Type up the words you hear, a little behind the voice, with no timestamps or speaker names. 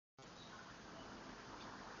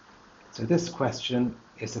So this question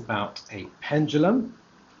is about a pendulum,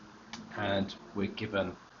 and we're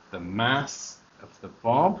given the mass of the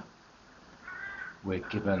bob, we're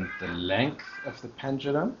given the length of the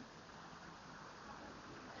pendulum,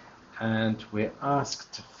 and we're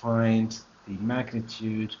asked to find the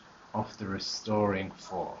magnitude of the restoring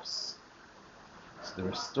force. So the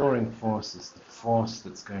restoring force is the force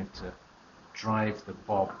that's going to drive the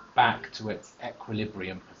bob back to its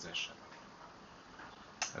equilibrium position.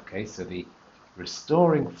 Okay, so the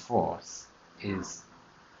restoring force is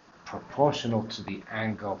proportional to the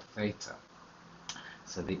angle theta.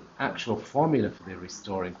 So the actual formula for the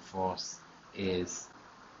restoring force is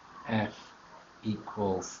F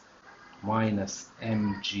equals minus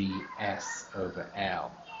mgs over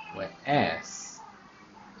L, where S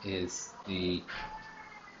is the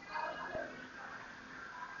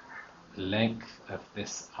length of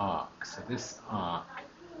this arc. So this arc,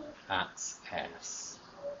 that's S.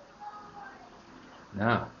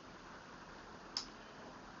 Now,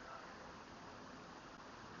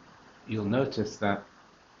 you'll notice that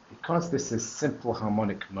because this is simple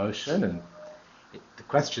harmonic motion, and the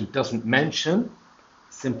question doesn't mention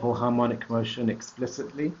simple harmonic motion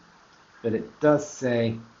explicitly, but it does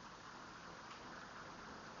say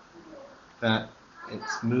that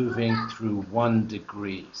it's moving through 1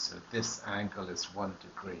 degree, so this angle is 1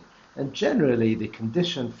 degree. And generally, the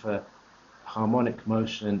condition for harmonic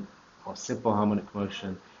motion or simple harmonic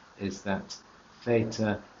motion is that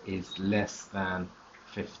theta is less than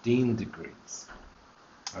 15 degrees.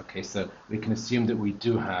 Okay, so we can assume that we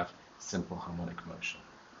do have simple harmonic motion.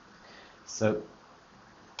 So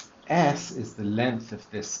S is the length of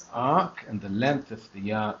this arc, and the length of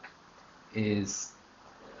the arc is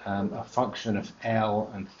a function of L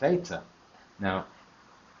and theta. Now,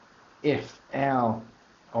 if L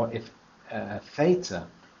or if theta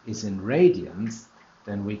is in radians,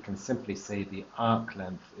 then we can simply say the arc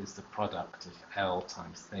length is the product of L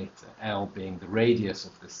times theta, L being the radius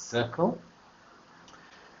of this circle.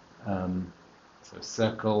 So a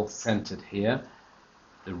circle centered here,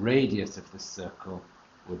 the radius of the circle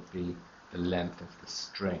would be the length of the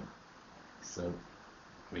string. So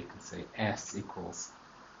we can say S equals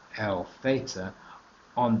L theta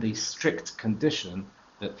on the strict condition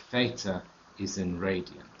that theta is in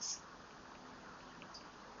radians.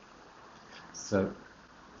 So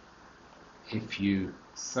if you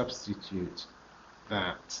substitute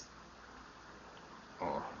that,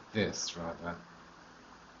 or this rather,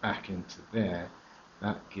 back into there,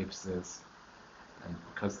 that gives us, and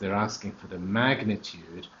because they're asking for the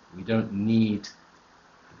magnitude, we don't need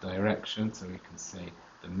the direction, so we can say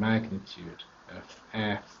the magnitude of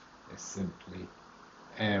F is simply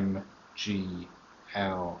mg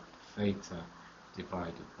L theta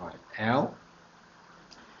divided by L,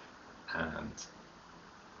 and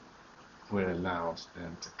we're allowed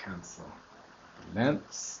then to cancel the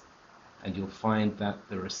lengths, and you'll find that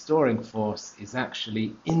the restoring force is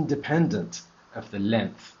actually independent of the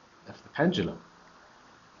length of the pendulum.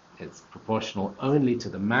 It's proportional only to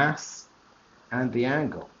the mass and the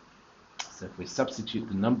angle. So if we substitute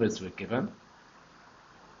the numbers we're given,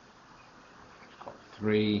 we've got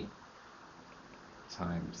 3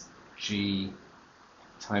 times g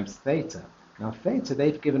times theta. Now theta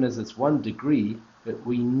they've given us as 1 degree, but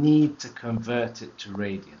we need to convert it to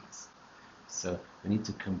radians. So we need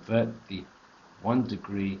to convert the 1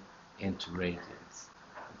 degree into radians.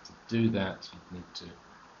 And to do that, you need to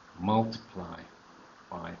multiply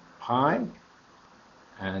by pi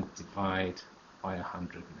and divide by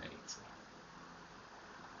 180.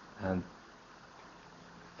 And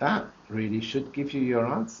that really should give you your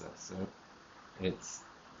answer. So it's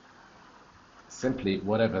simply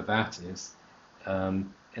whatever that is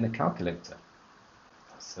in a calculator.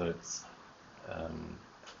 So it's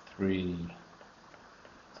 3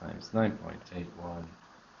 times 9.81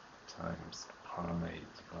 times pi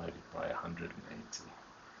divided by 180.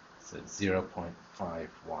 So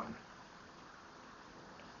 0.51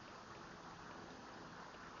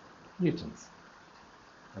 newtons.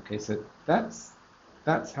 Okay, so that's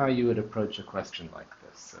how you would approach a question like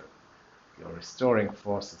this. So your restoring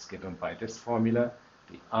force is given by this formula,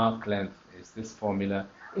 the arc length is this formula.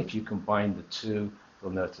 If you combine the two,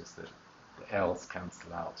 you'll notice that the L's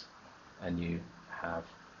cancel out and you have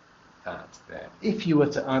that there. If you were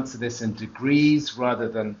to answer this in degrees rather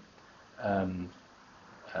than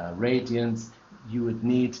radians, you would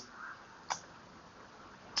need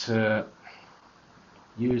to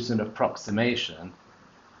use an approximation.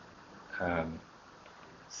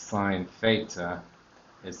 Sine theta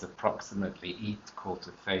is approximately equal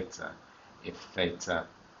to theta if theta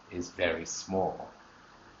is very small.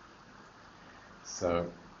 So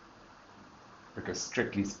because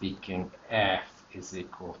strictly speaking, F is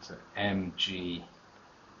equal to mg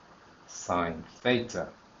sine theta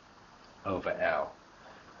over L.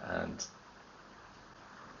 And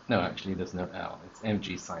no, actually there's no L, it's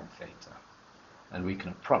mg sine theta. And we can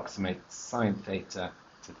approximate sine theta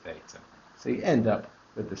to theta. So you end up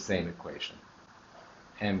with the same equation,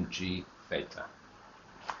 mg theta.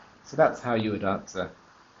 So that's how you would answer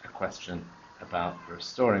a question about the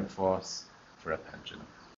restoring force for a pendulum.